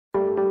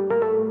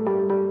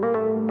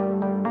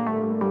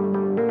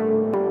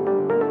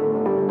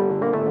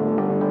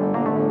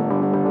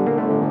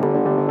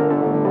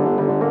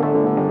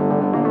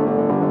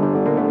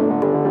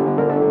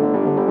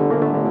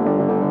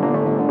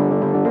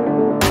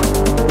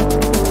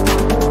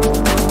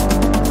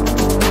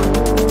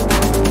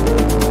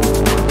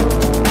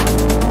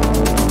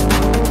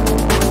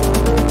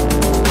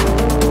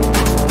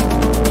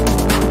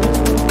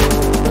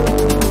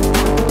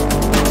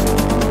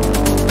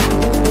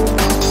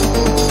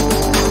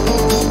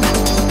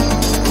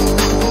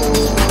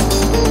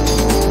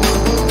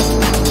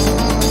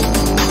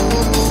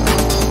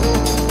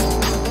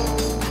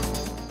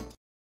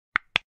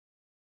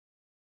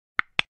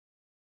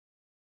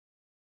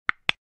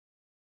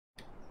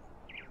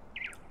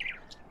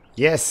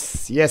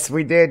Yes,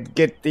 we did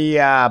get the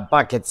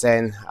buckets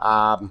in.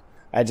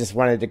 I just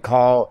wanted to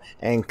call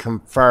and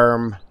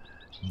confirm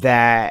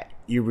that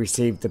you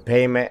received the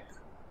payment.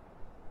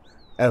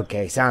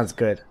 Okay, sounds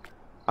good.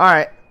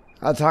 Alright,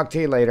 I'll talk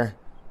to you later.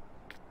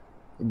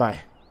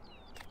 Bye.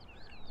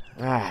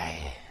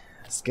 Alright,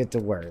 let's get to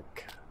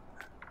work.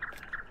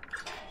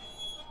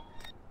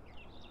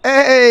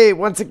 Hey,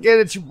 once again,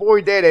 it's your boy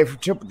Day from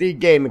Triple D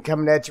Gaming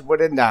coming at you with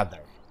another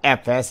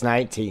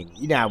FS19.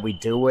 You know how we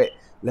do it.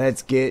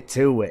 Let's get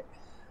to it.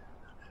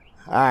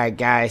 Alright,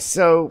 guys,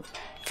 so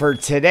for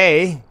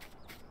today,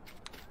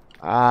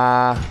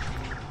 we're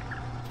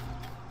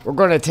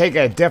going to take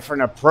a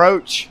different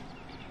approach.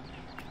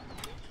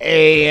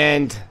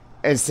 And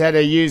instead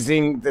of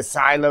using the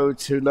silo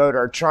to load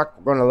our truck,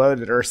 we're going to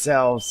load it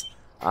ourselves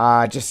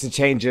just to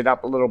change it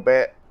up a little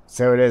bit.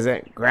 So it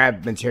isn't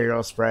grab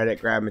material, spread it,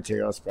 grab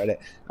material, spread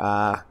it.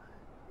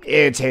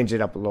 It'll change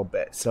it up a little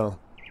bit. So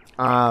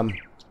I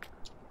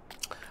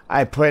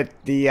put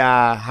the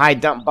high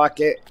dump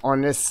bucket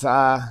on this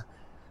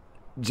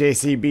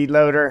JCB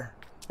loader.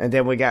 And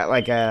then we got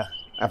like a,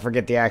 I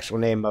forget the actual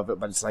name of it,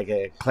 but it's like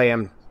a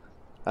clam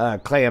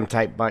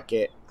type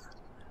bucket.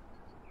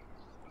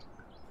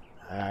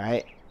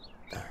 Alright,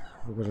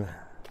 we're gonna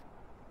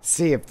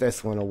see if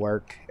this one will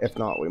work. If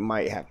not, we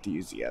might have to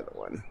use the other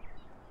one.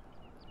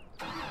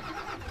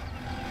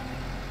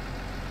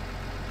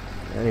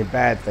 The only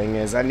bad thing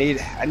is I need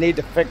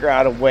to figure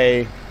out a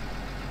way,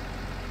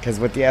 because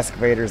with the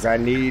excavators I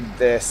need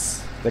the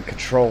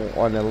control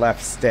on the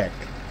left stick.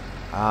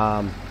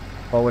 But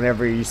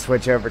whenever you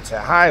switch over to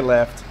high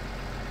lift,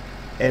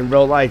 in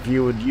real life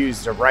you would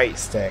use the right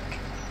stick.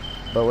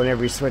 But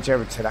whenever you switch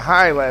over to the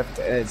high lift,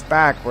 it's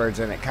backwards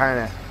and it kind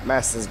of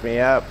messes me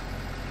up.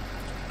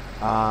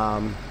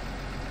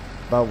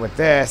 But with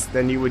this,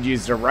 then you would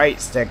use the right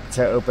stick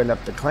to open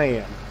up the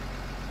clam.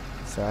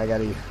 So I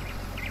gotta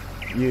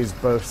use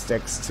both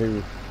sticks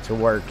to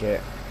work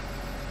it.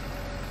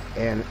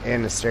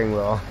 And the steering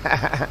wheel.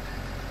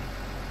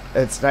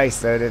 It's nice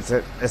though,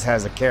 this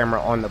has a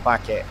camera on the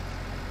bucket.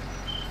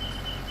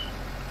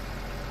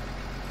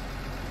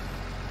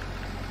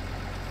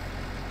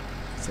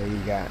 So you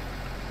got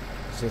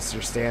just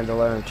your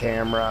standalone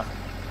camera,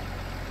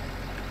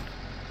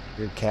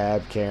 your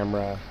cab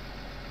camera,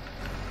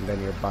 and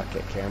then your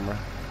bucket camera.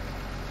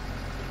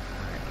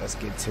 Alright, let's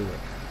get to it.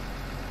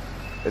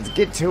 Let's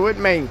get to it,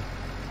 man.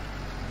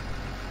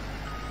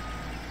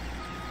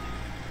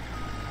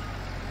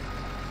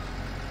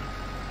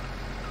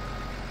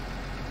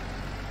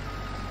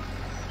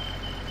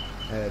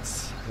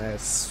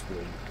 That's sweet.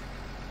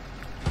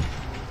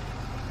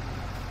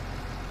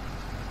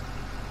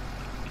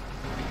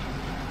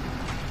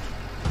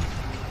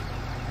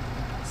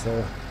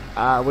 So,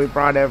 we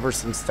brought over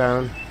some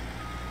stone.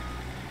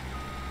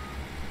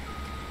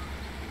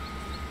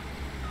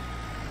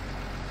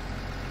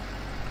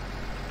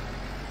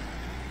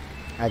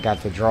 I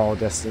got the draw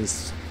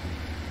distance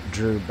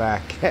drew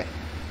back.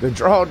 The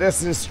draw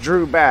distance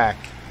drew back,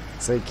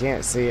 so you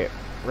can't see it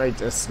right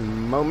this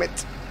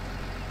moment.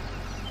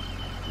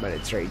 But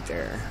it's right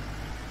there.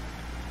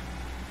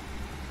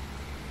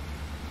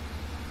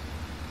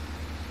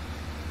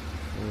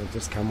 And we'll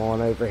just come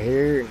on over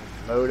here and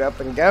load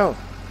up and go.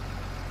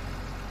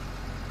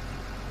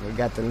 We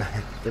got the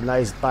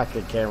nice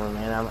bucket camera,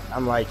 man.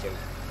 I'm liking it.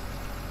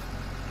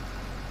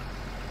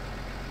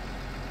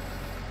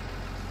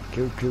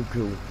 Cool.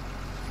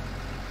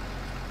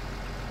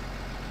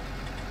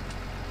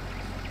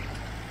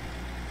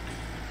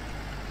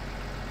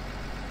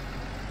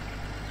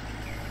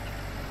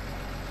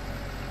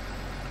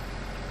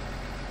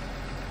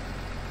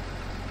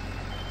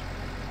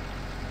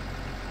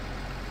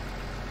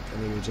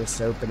 And then you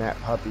just open that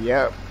puppy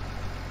up.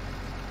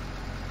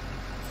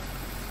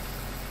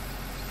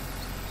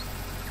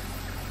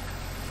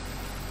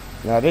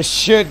 Now this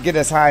should get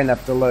us high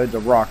enough to load the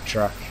rock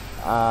truck.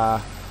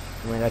 I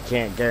mean, I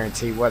can't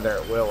guarantee whether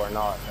it will or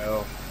not,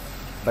 though,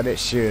 but it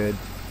should.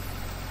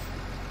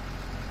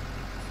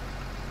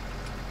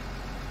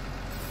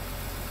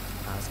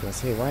 I was gonna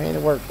say, why ain't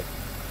it working?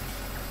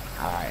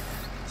 Alright,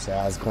 so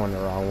I was going the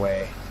wrong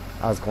way.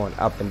 I was going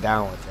up and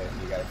down with it.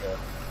 You gotta go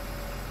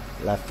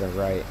left and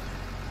right.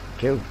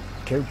 Cool.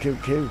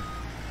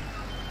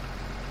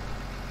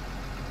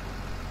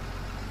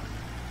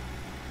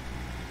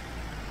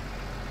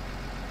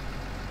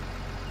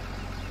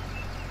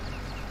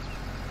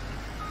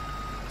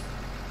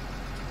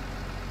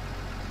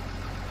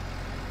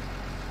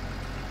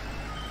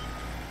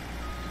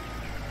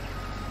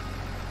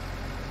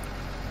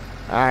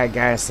 Alright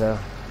guys, so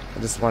I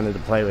just wanted to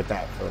play with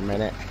that for a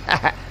minute.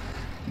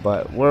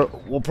 But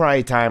we'll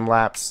probably time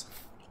lapse.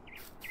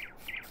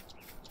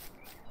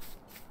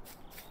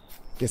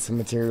 Get some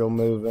material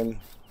moving.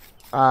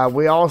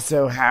 We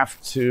also have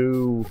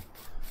to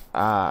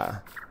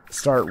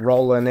start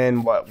rolling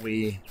in what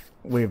we've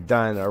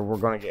done, or we're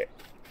gonna get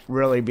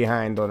really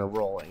behind on the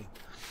rolling.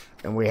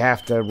 And we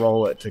have to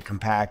roll it to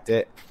compact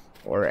it,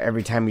 or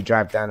every time you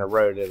drive down the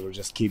road it'll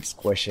just keep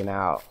squishing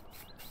out.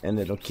 and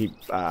it'll keep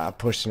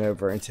pushing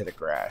over into the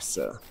grass.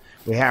 So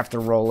we have to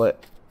roll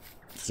it.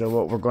 So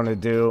what we're going to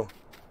do,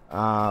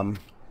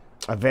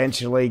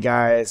 eventually,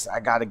 guys, I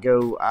got to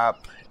go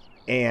up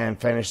and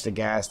finish the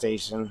gas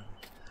station.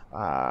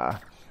 And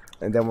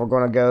then we're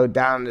going to go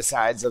down the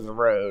sides of the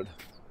road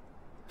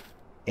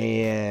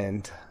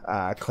and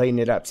clean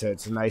it up so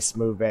it's a nice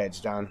smooth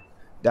edge down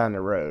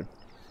the road.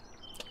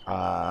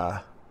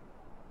 I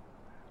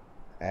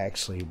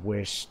actually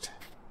wished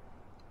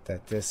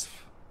that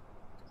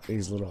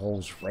these little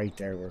holes right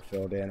there were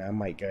filled in. I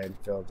might go ahead and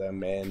fill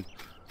them in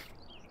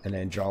and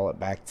then draw it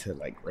back to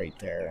like right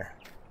there.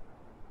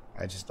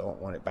 I just don't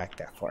want it back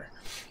that far.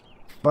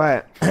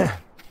 But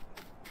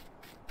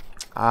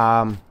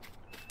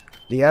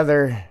the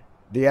other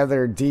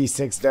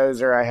D6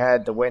 dozer I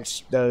had, the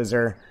winch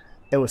dozer,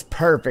 it was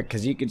perfect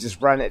because you could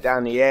just run it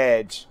down the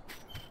edge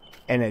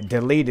and it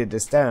deleted the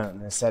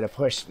stone instead of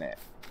pushing it.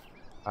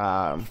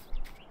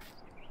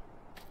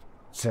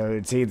 So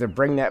it's either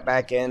bring that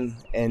back in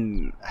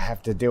and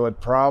have to deal with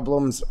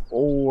problems,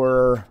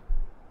 or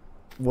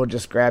we'll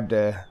just grab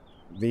the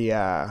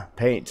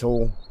paint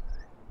tool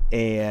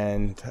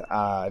and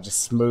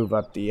just smooth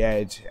up the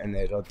edge and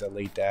it'll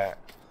delete that.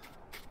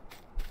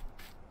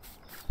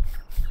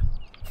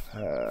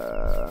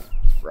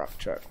 Rock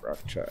truck.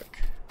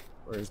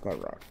 Where's my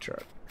rock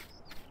truck?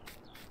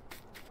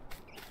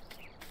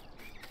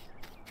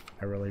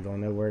 I really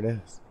don't know where it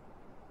is.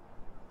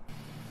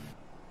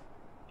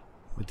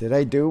 What did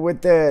I do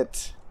with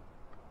it?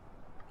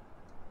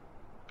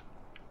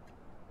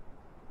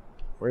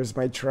 Where's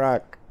my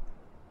truck?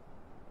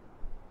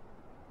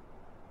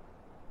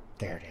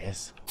 There it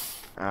is.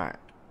 Alright.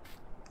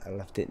 I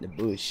left it in the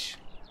bush.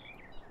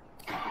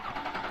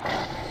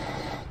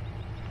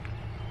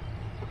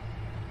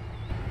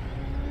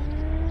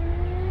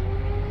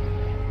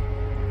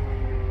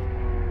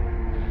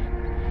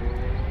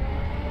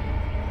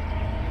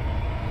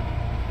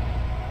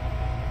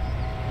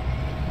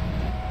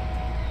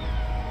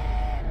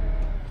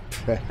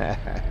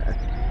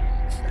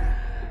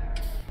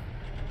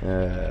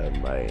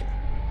 Mate,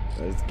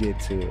 let's get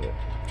to it.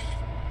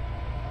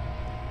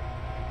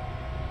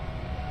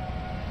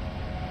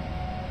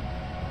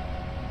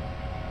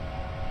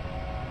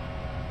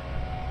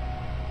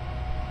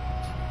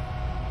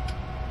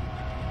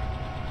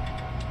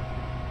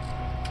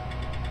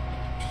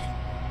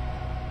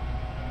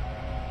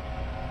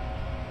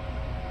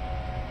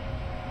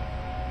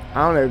 I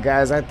don't know,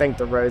 guys. I think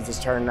the roads is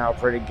turning out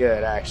pretty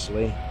good,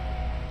 actually.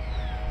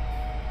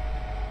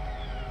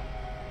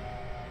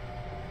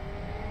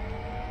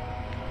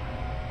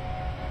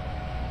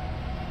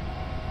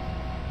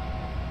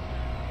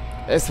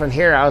 This one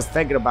here, I was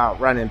thinking about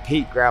running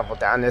peat gravel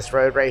down this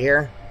road right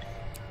here.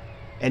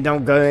 And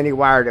don't go any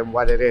wider than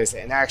what it is.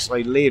 And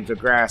actually leave the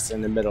grass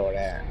in the middle of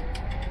that.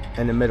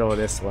 In the middle of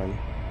this one.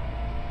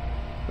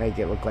 Make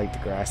it look like the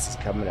grass is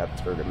coming up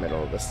through the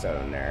middle of the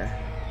stone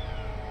there.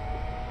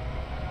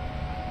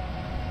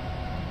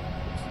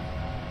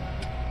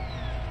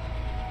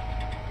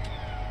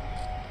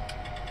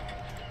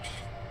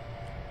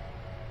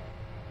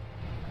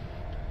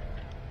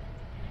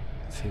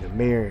 See the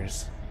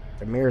mirrors.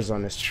 The mirrors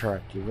on this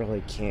truck, you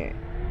really can't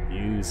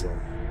use them.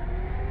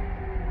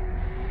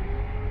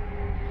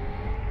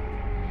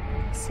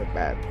 It's a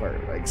bad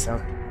part. Like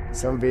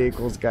some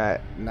vehicles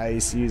got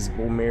nice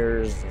usable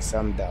mirrors and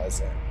some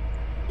doesn't.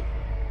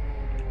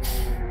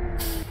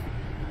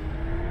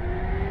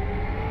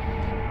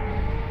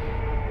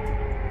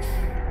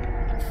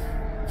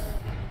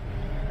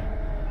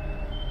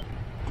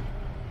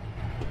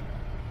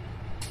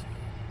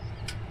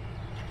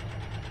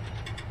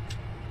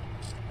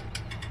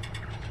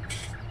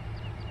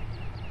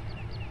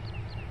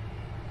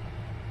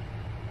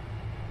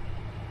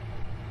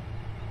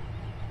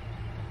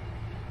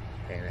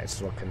 And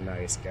it's looking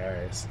nice,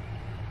 guys.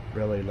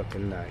 Really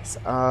looking nice.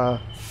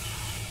 Alright,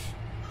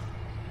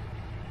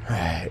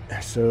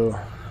 so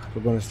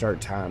we're gonna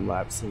start time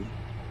lapsing.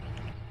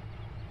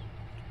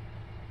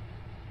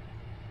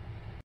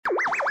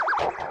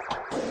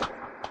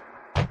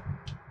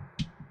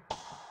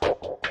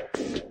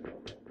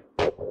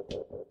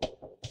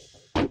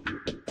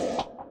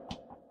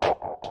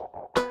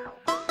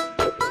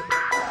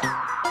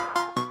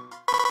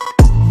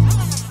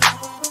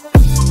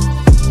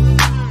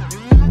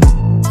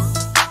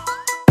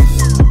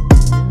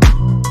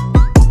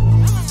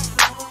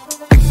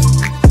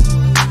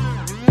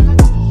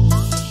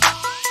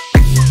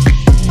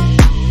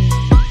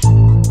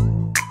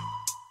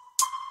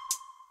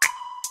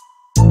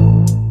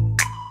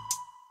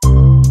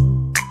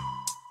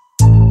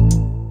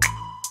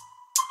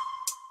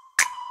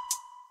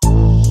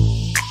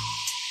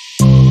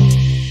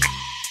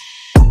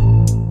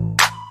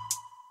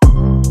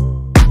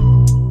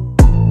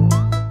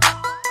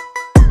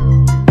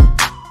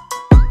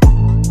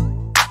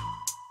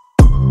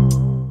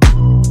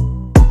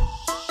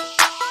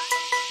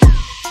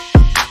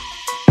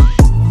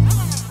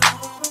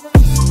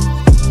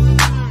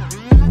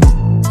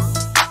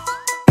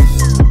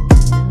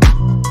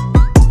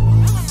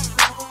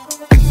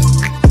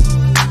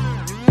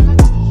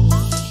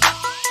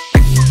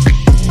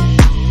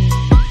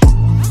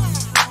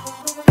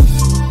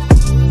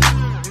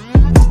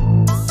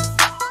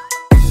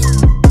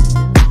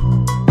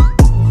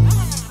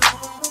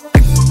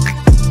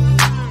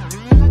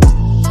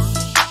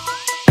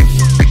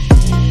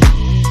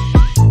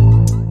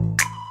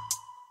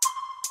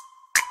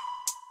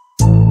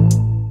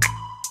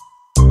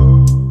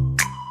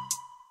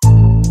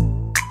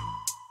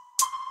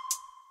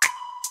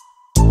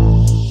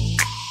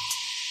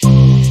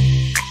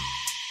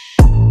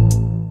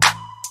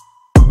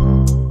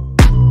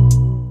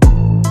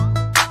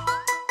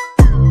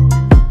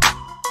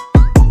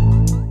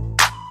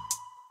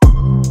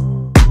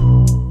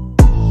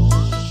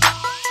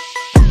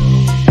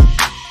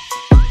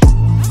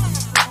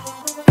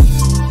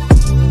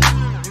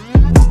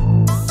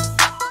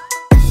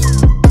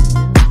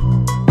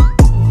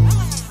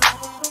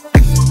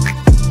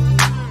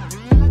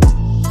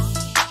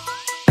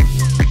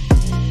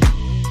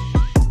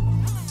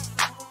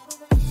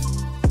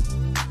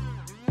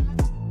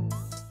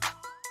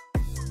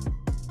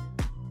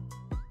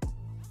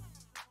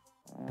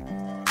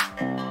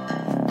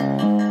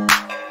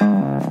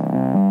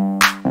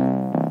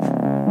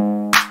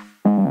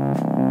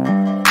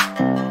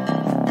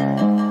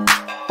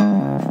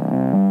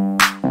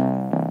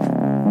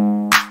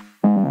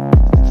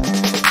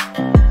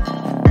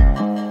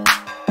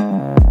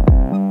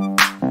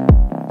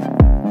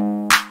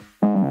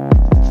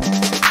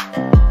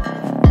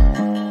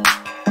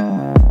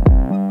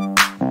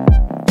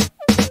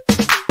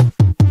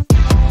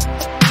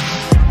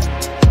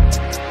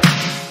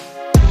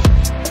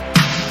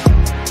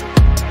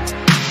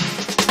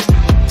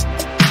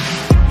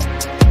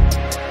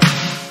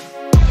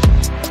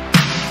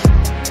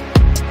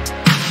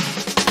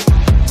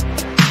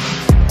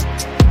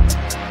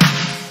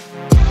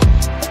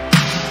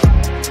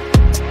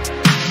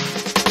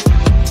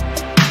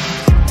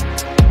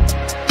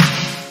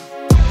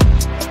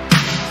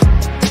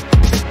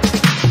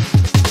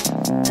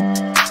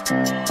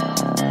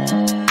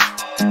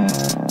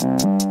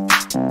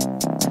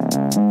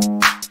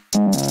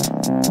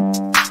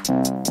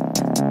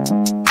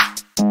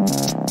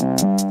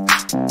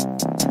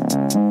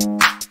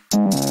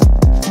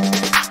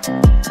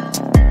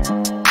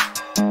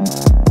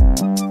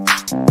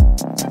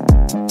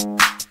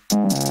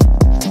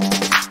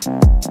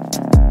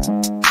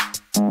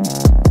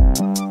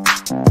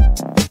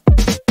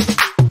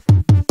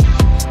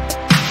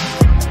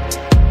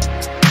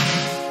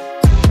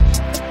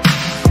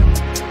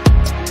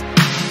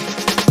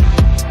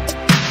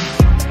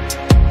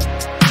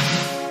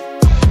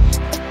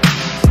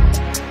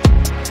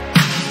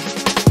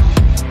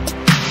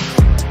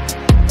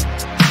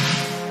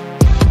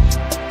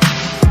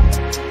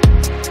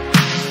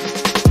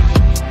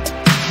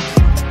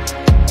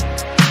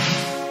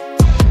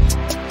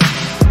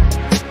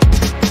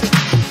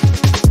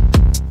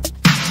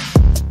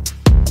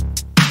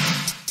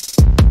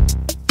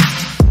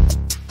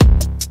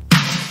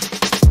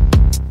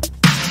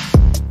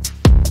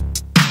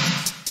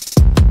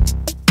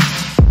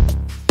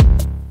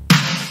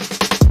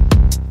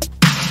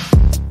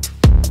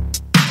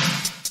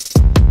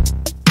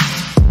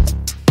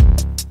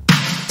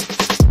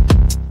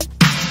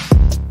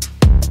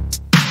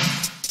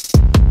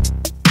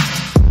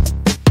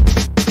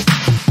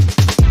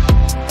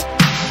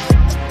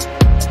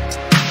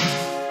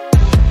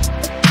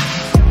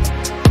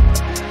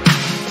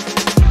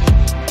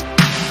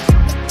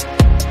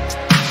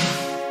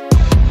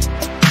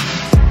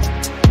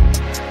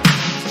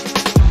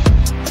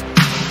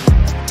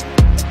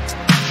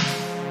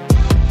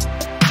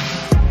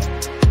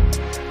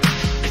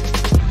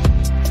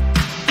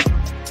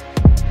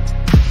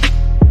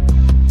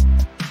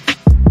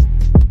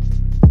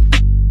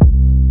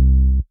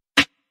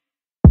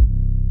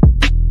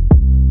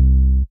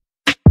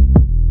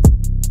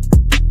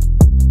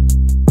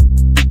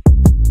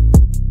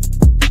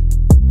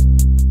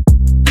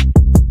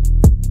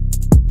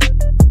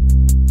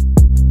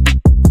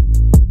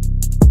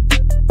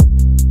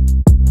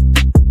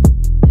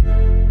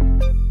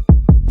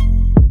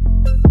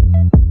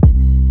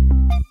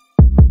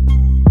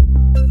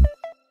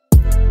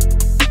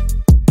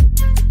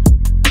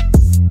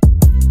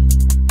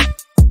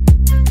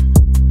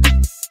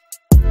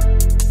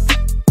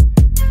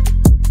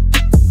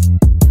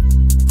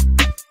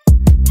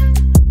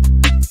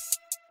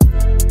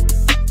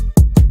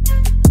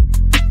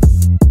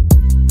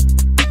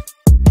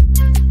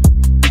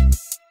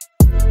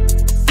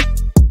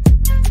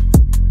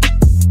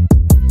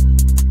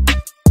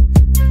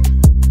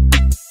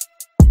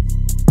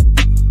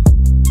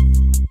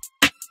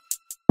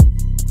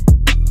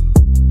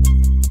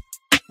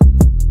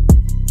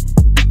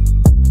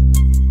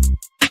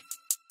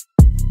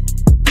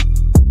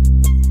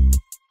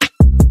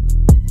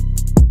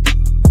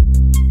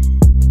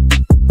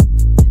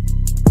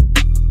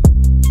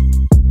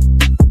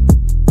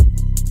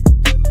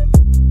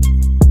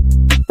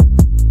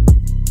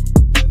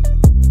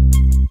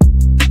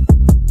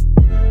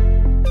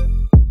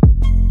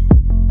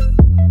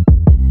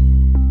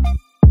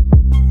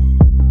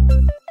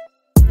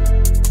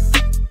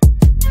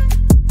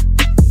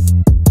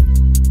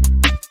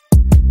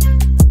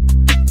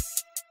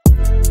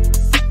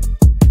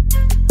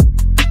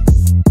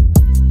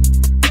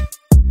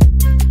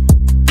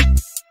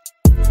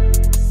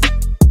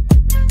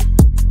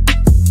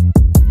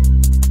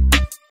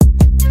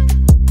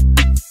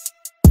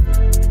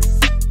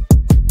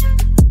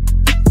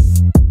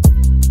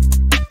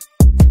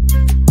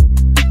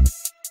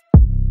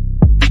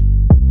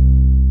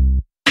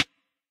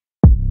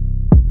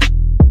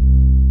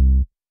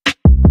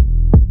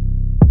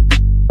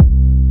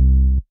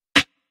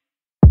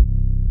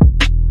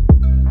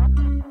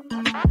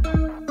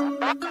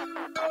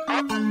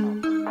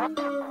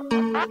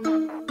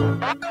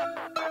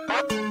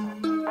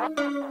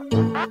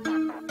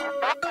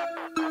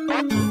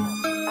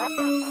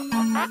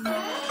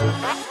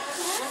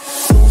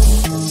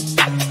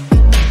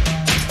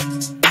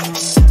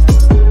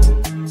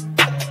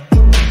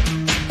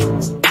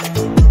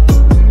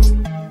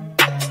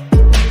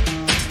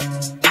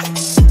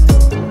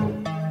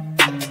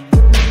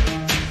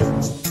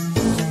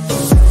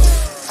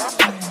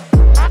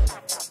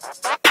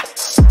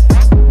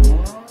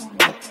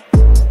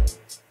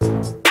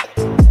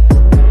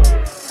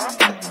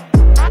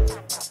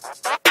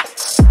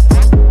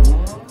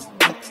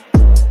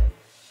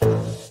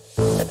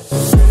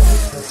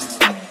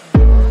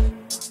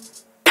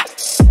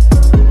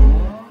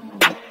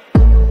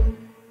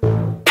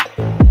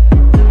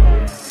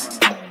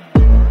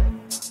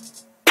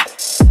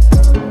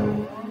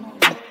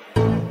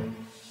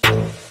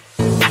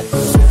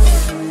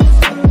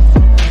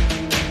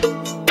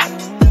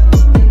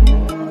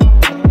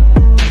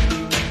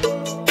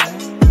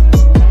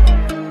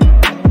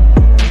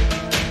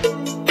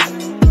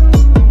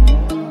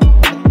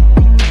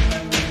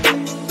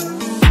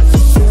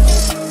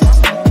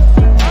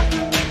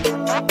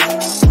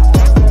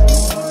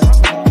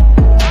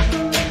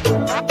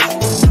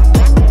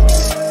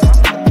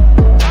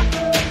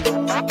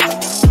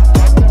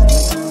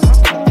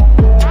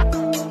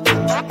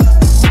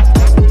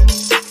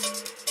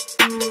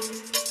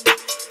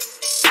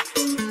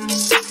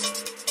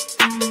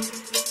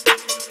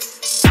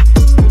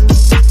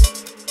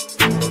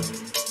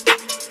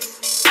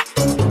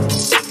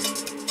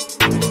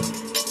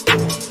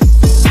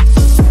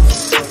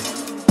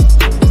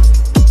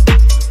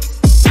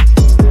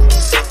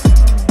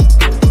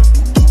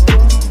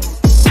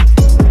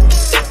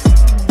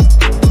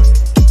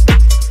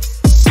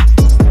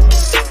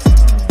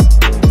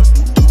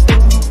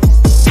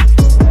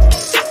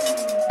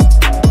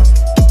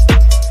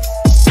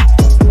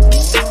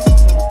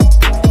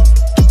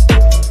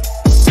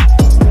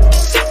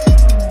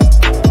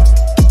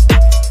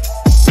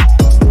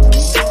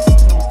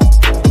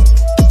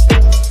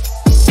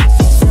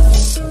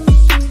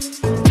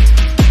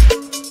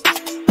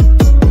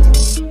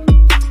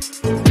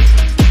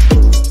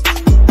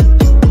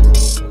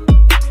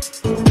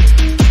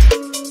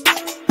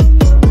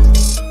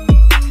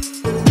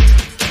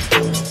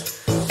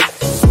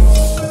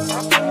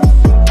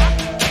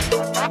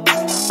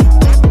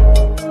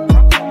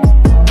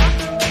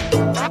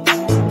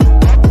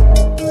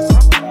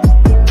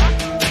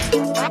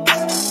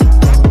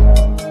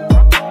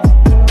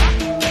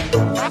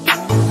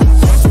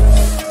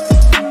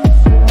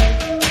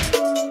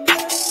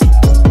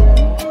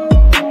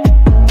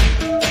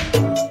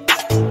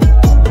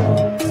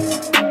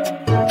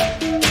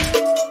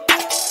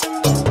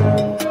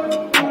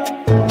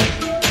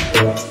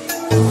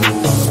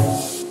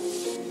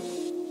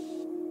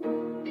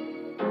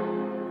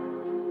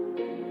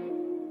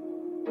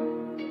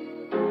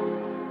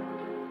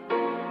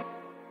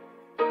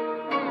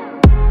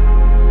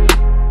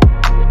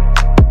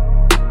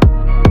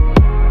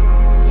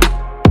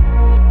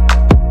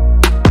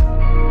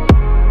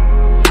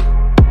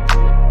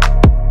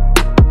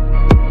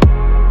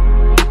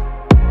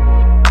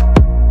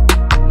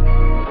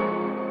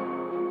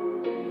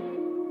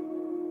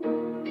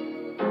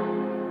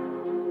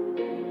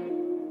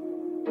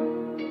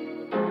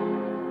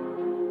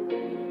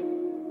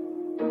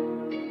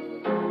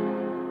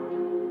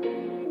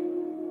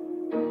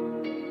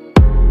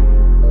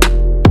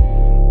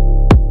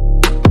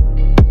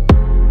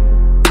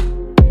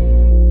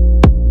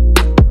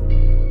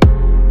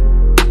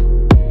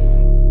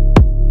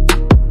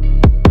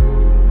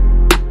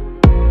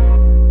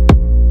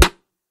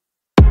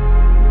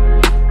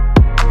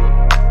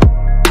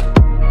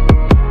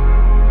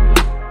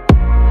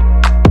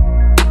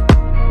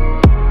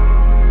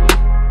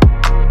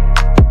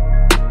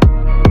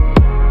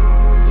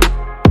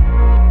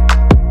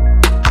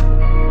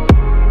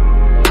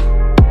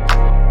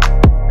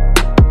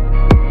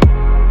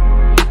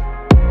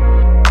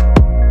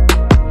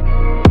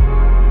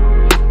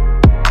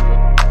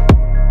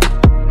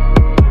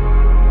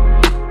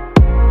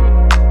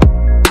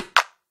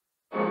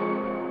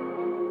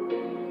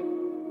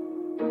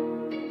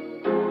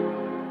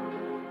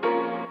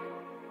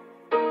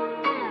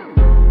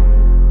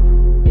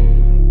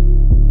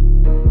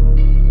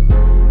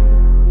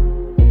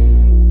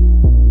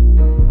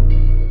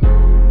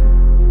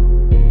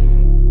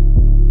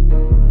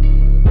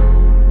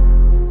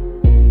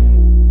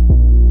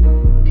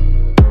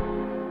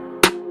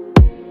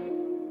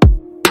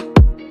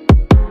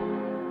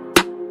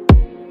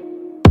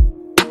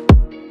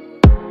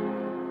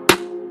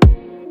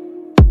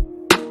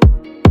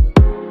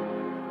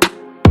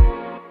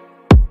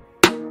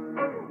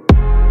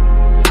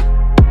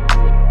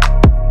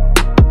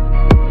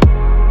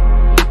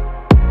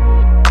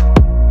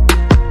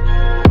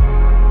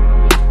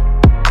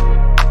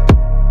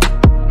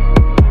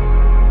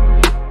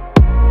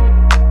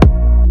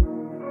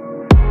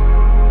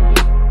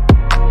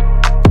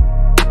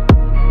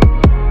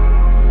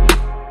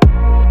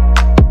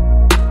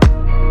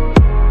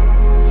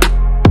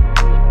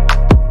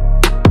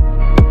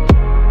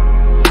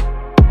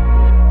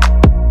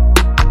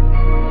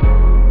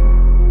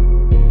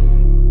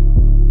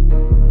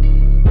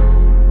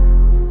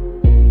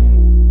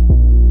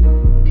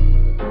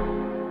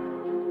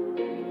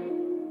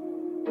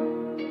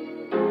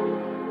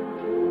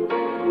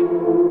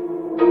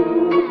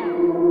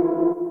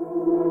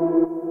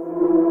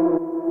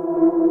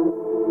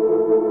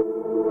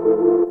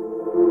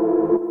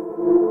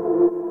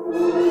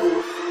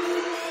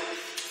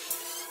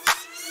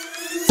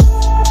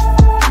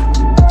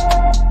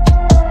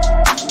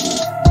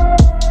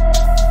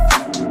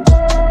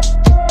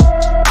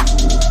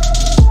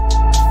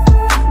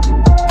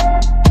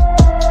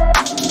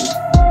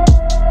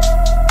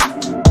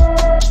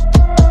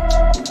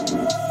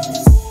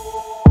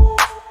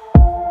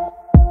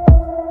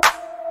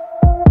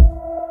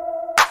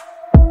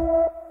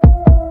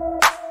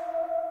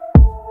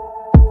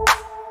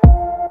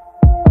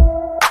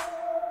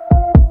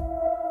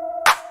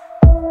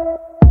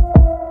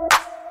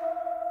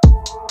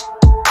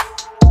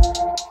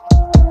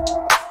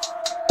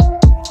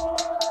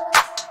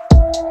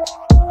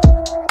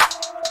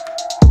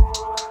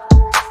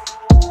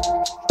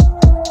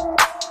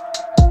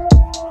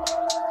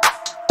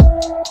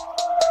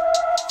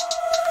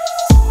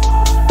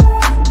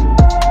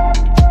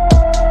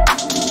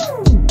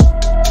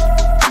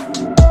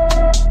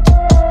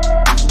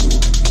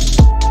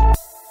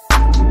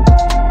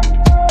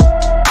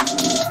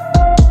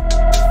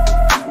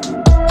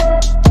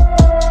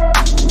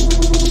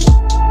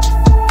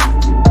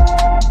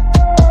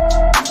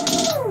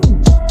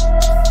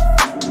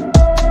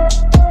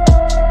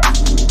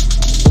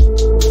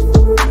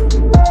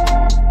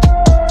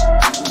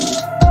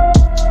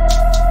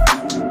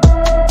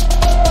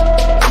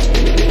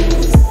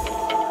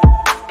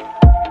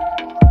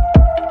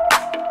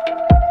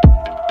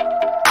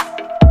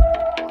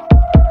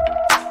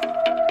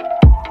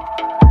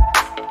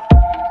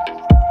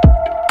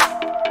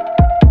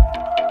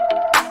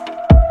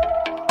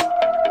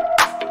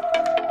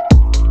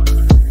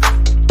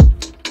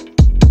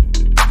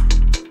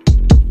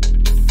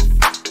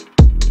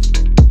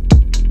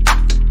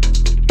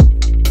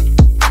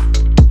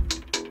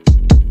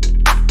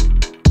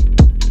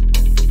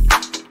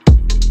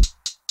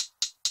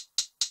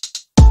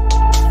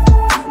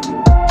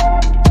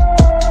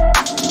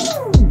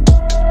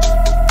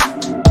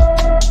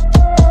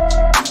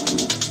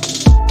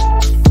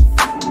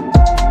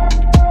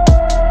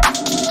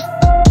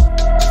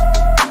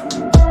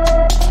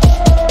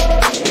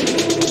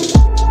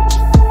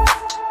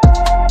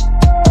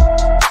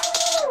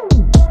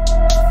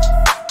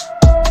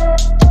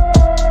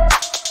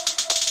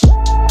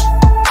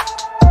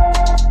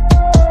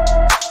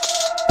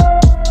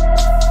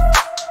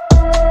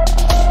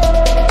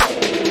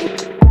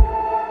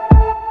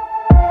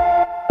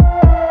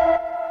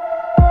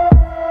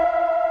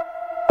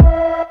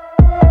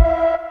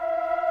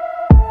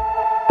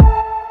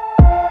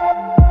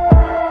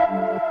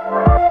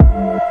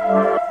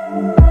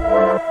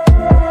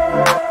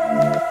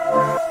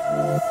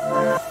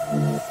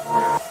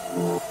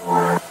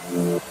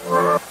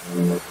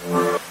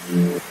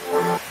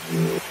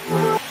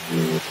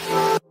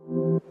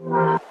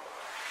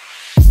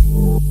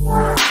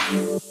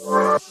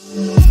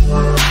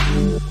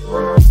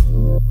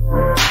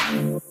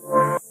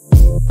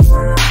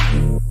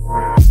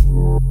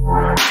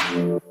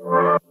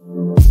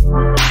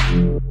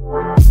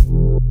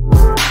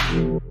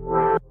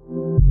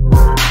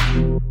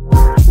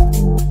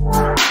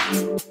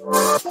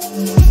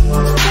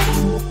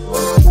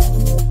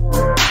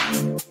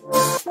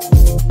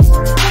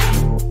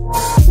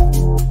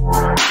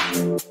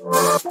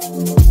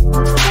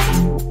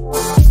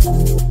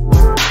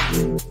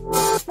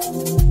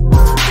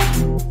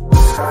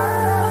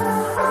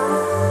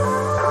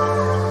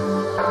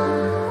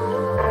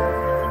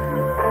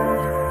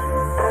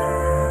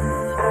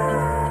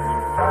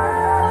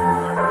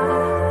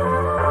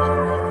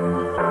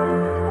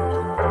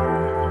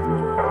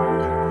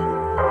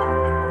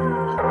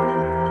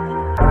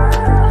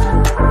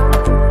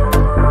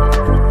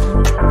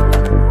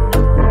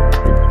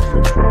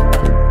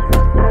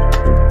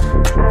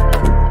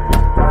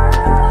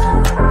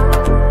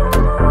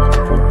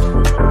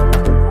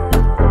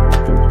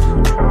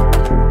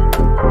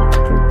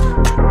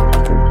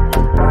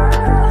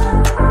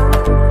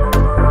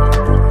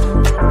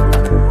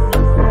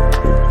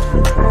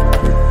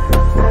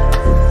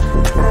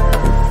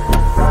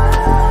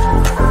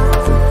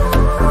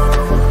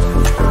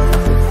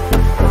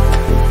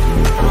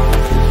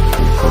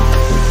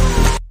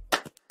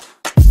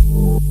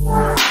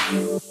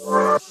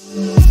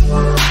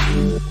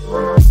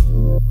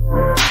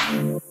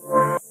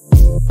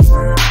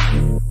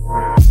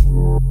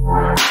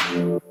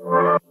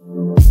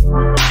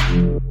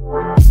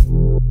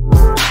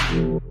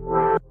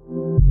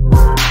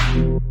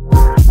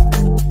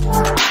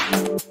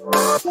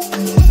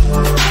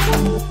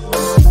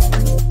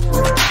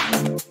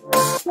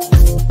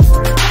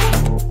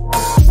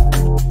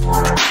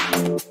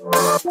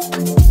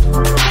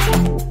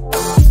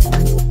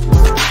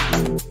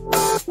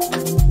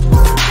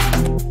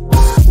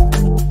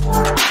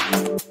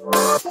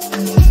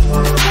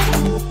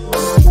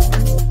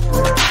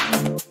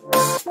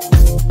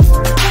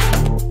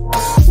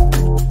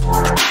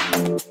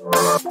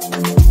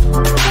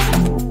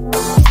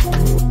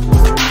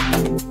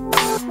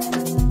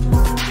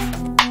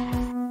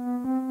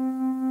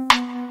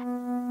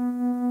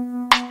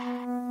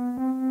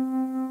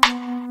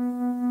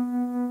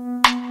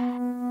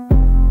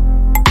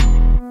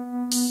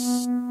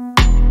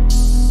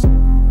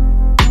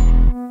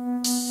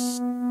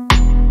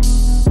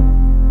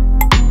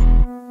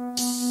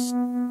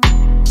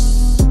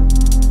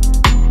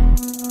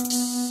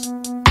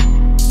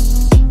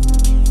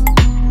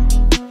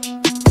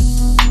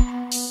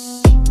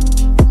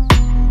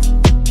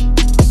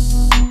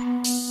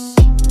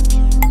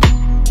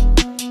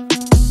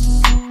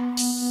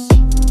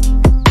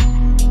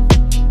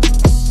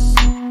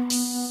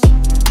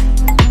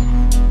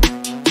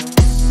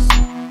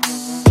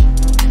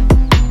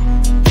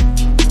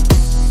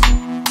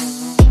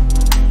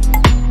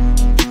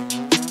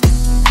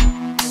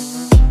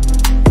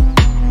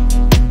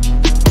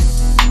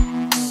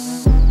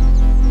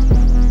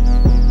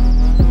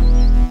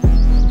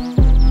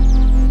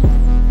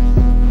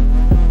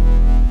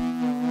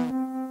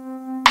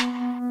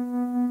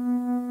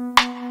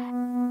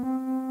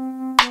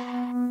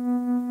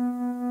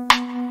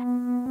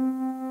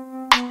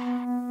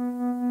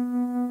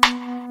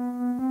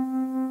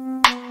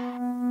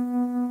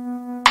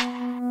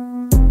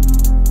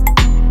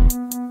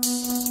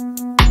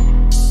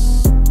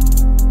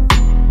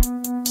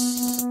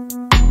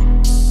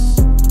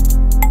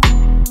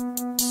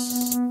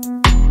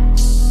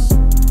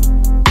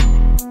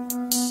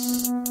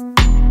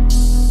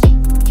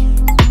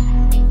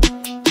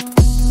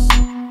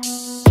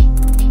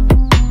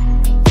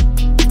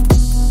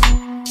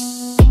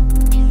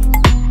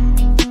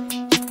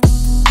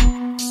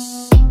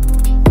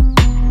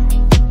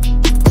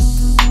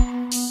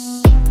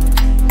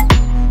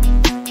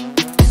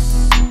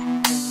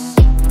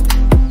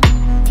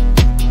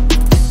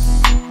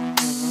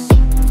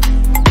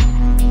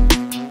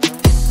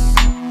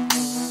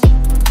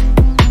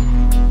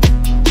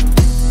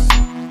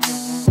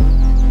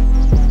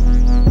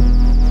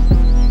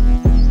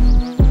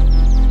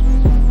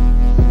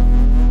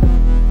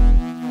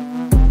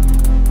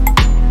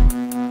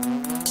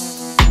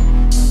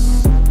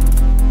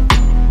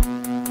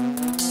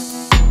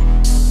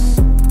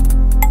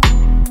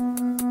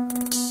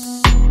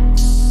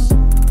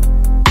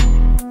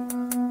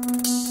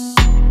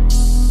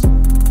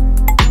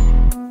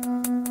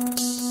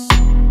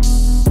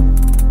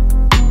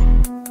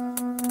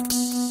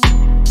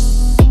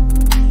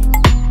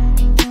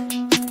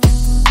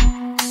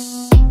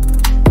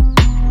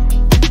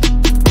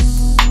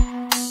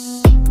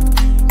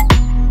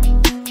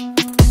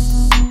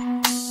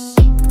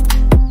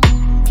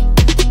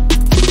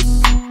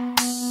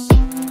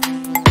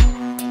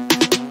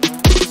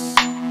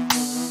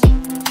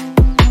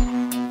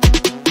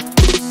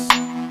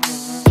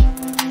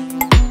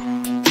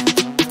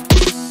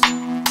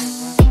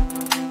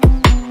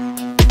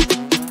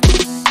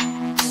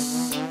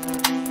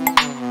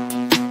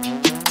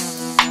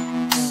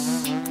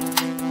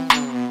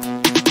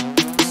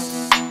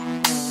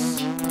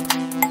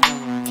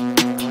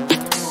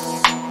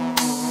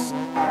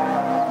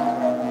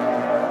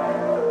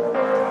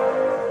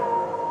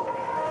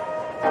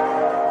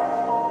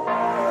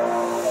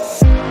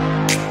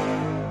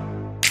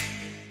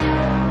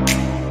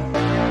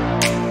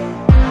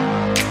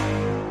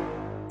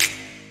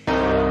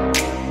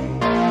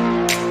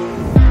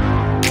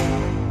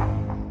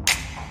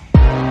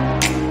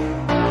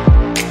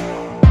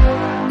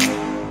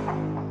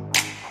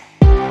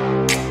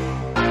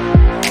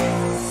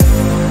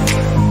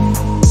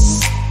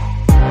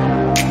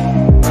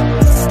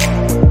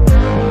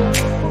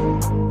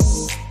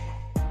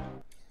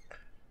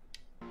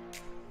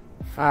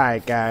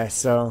 Alright guys,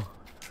 so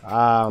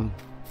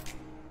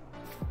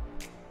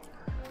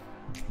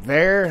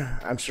there,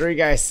 I'm sure you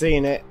guys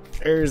seen it.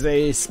 There's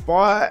a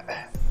spot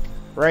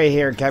right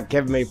here kept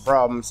giving me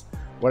problems.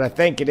 What I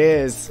think it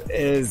is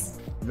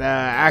the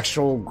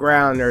actual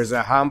ground. There's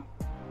a hump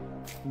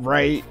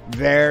right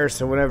there,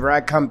 so whenever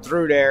I come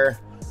through there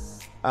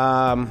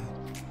and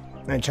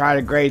try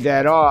to grade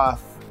that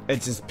off,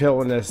 it's just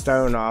peeling the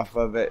stone off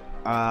of it.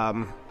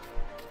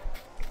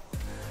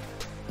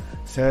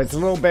 So it's a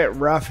little bit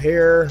rough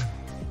here.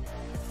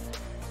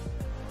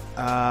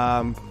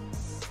 Unless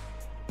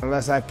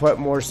I put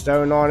more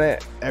stone on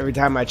it, every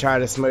time I try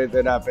to smooth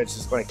it up, it's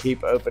just going to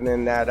keep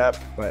opening that up.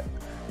 But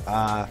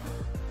I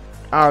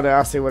don't know.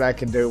 I'll see what I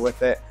can do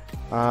with it.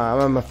 I'm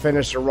going to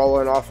finish the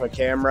rolling off a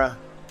camera.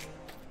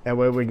 That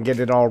way we can get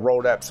it all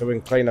rolled up so we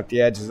can clean up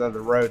the edges of the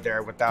road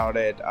there without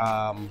it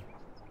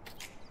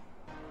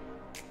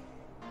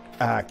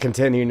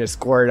continuing to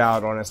squirt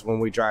out on us when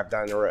we drive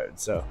down the road.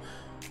 So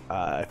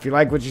if you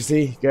like what you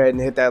see, go ahead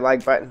and hit that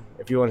like button.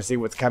 If you want to see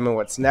what's coming,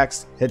 what's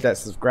next, hit that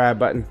subscribe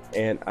button,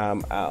 and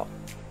I'm out.